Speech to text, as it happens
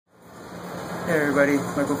Hey everybody,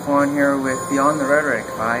 Michael Kwan here with Beyond the Rhetoric.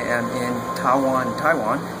 I am in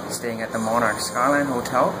Taiwan, staying at the Monarch Skyline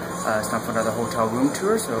Hotel. It's time for another hotel room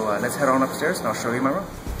tour, so let's head on upstairs and I'll show you my room.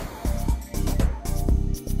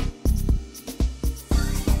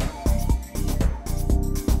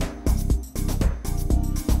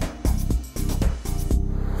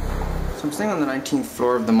 So I'm staying on the 19th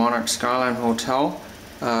floor of the Monarch Skyline Hotel.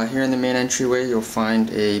 Here in the main entryway you'll find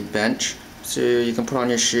a bench, so you can put on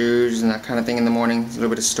your shoes and that kind of thing in the morning. There's a little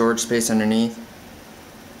bit of storage space underneath.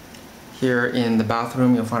 Here in the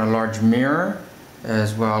bathroom you'll find a large mirror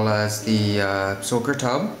as well as the soaker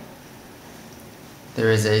tub.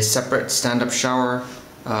 There is a separate stand-up shower.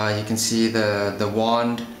 You can see the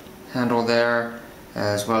wand handle there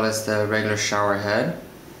as well as the regular shower head.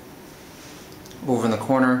 Over in the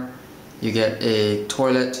corner you get a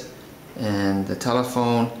toilet and the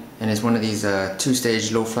telephone, and it's one of these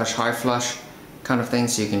two-stage low flush, high flush kind of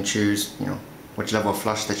things, so you can choose, which level of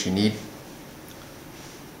flush that you need.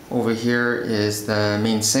 Over here is the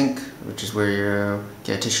main sink, which is where you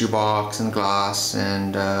get a tissue box and glass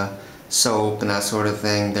and soap and that sort of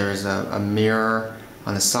thing. There's a mirror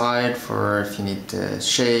on the side for if you need to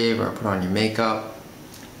shave or put on your makeup.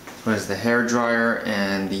 There's the hair dryer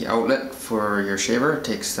and the outlet for your shaver. It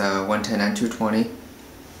takes 110 and 220.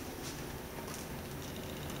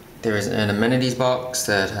 There is an amenities box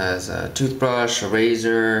that has a toothbrush, a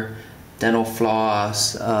razor, dental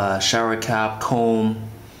floss, shower cap, comb,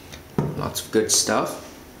 lots of good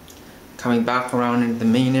stuff. Coming back around into the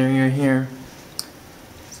main area here,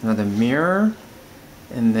 there's another mirror,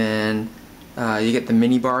 and then you get the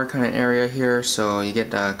mini bar kind of area here, so you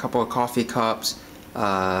get a couple of coffee cups,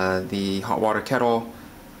 the hot water kettle,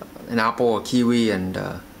 an apple, a kiwi, and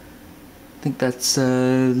I think that's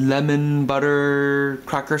a lemon butter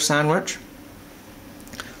cracker sandwich.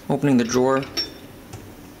 Opening the drawer,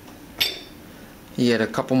 you get a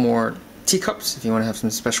couple more teacups if you want to have some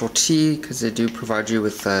special tea, because they do provide you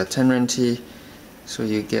with 10 ren tea. So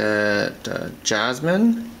you get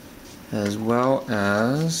jasmine as well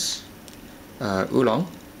as oolong.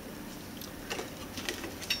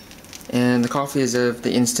 And the coffee is of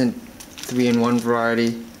the instant 3-in-1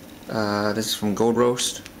 variety. This is from Gold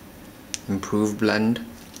Roast. Improved blend,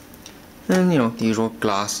 and the usual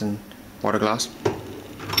glass and water glass.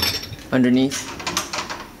 Underneath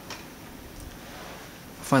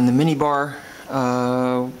find the mini bar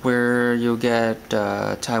where you'll get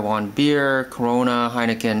Taiwan beer, Corona,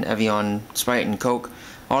 Heineken, Evian, Sprite, and Coke.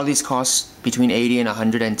 All of these cost between 80 and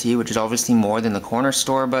 100 NT, which is obviously more than the corner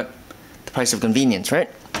store, but the price of convenience, right?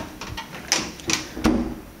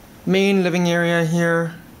 Main living area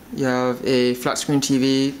here. You have a flat screen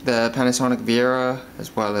TV, the Panasonic Viera,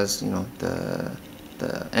 as well as the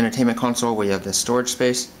entertainment console where you have the storage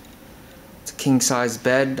space. It's a king size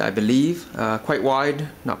bed, I believe, quite wide,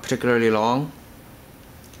 not particularly long.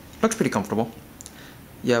 Looks pretty comfortable.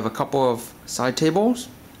 You have a couple of side tables,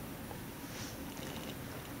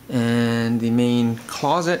 and the main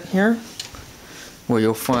closet here, where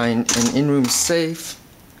you'll find an in-room safe.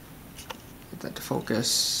 Get that to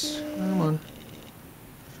focus. Come on.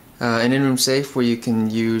 An in-room safe where you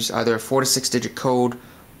can use either a 4 to 6 digit code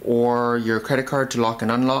or your credit card to lock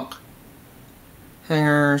and unlock.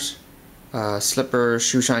 Hangers, slippers,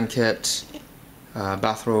 shoe shine kit,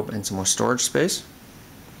 bathrobe, and some more storage space.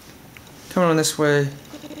 Coming on this way,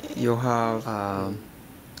 you'll have an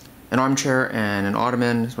armchair and an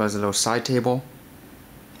ottoman, as well as a little side table.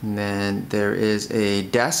 And then there is a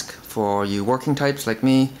desk for you working types like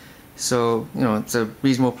me. So, it's a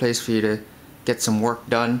reasonable place for you to get some work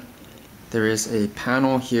done. There is a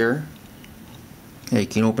panel here that you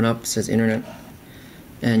can open up. It says internet,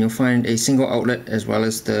 and you'll find a single outlet as well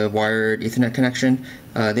as the wired Ethernet connection.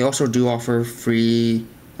 They also do offer free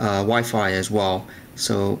Wi-Fi as well,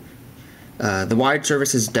 so the wired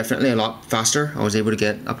service is definitely a lot faster. I was able to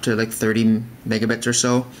get up to like 30 megabits or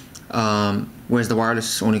so, whereas the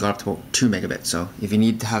wireless only got up to about 2 megabits. So if you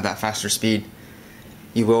need to have that faster speed,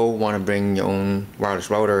 you will want to bring your own wireless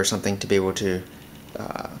router or something to be able to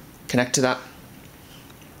connect to that.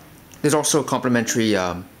 There's also a complimentary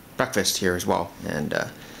breakfast here as well, and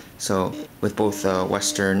so with both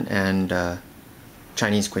Western and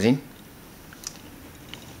Chinese cuisine.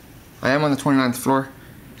 I am on the 29th floor,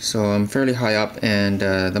 so I'm fairly high up, and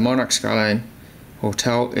the Monarch Skyline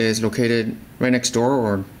Hotel is located right next door,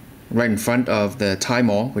 or right in front of the Thai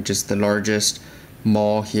Mall, which is the largest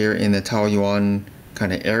mall here in the Taoyuan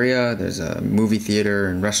kind of area. There's a movie theater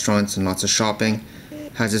and restaurants and lots of shopping.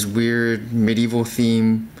 Has this weird medieval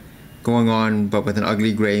theme going on, but with an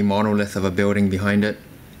ugly gray monolith of a building behind it.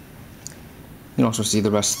 You can also see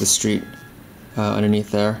the rest of the street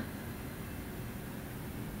underneath there.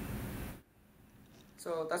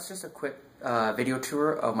 So that's just a quick video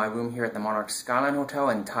tour of my room here at the Monarch Skyline Hotel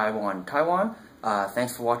in Taiwan, Taiwan.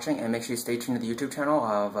 Thanks for watching, and make sure you stay tuned to the YouTube channel.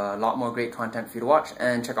 I have a lot more great content for you to watch,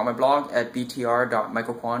 and check out my blog at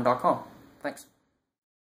btr.michaelkwan.com. Thanks.